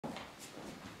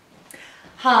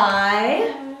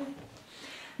Hi,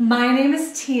 my name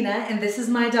is Tina and this is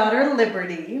my daughter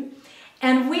Liberty,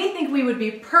 and we think we would be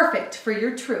perfect for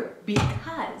your troupe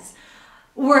because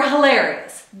we're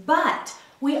hilarious, but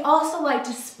we also like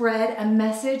to spread a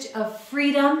message of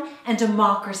freedom and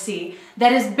democracy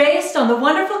that is based on the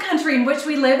wonderful country in which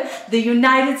we live, the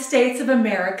United States of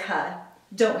America,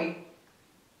 don't we?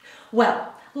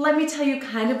 Well, let me tell you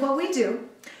kind of what we do.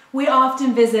 We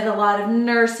often visit a lot of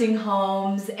nursing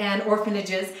homes and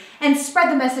orphanages and spread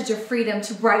the message of freedom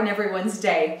to brighten everyone's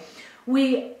day.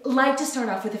 We like to start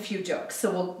off with a few jokes,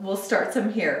 so we'll start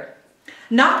some here.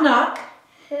 Knock, knock.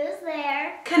 Who's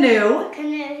there? Canoe.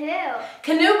 Canoe who?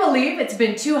 Canoe believe it's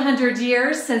been 200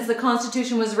 years since the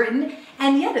Constitution was written,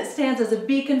 and yet it stands as a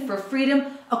beacon for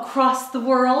freedom across the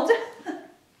world.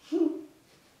 Knock,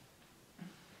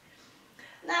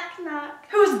 knock.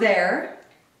 Who's there?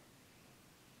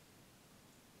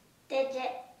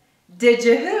 Did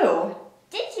you who?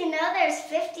 Did you know there's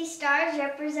 50 stars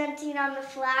representing on the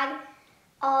flag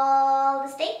all the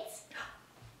states?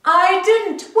 I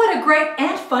didn't. What a great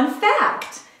and fun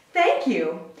fact. Thank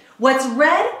you. What's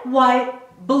red, white,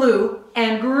 blue,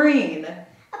 and green? A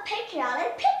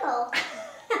patriotic pickle.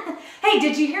 Hey,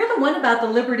 did you hear the one about the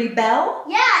Liberty Bell?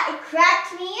 Yeah, it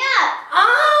cracked me up.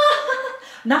 Ah!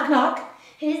 Knock, knock.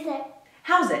 Who's there?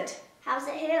 How's it? How's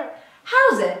it who?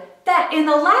 How's it that in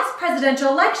the last presidential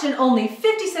election, only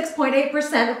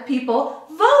 56.8% of people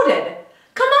voted?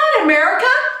 Come on, America,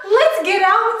 let's get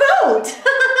out and vote.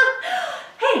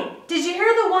 Hey, did you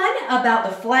hear the one about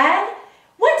the flag?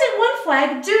 What did one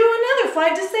flag do to another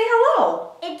flag to say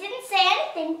hello? It didn't say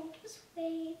anything. Just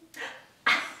wave.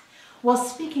 Well,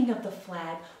 speaking of the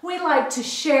flag, we'd like to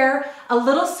share a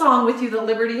little song with you that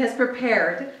Liberty has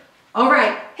prepared. All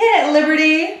right, hit it,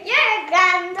 Liberty. You're a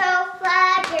grand old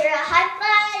flag, you're a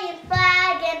high-flying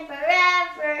flag, and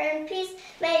forever in peace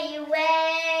may you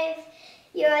wave.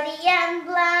 You're the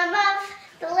emblem of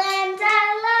the land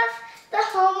I love, the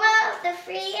home of the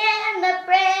free and the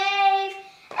brave.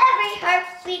 Every heart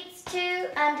beats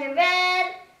to under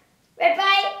red, red,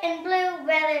 white, and blue,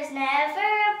 where there's never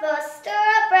a boast or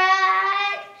a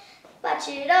brag. But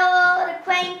should old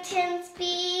acquaintance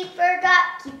be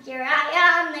forgot, keep your eye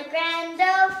on the grand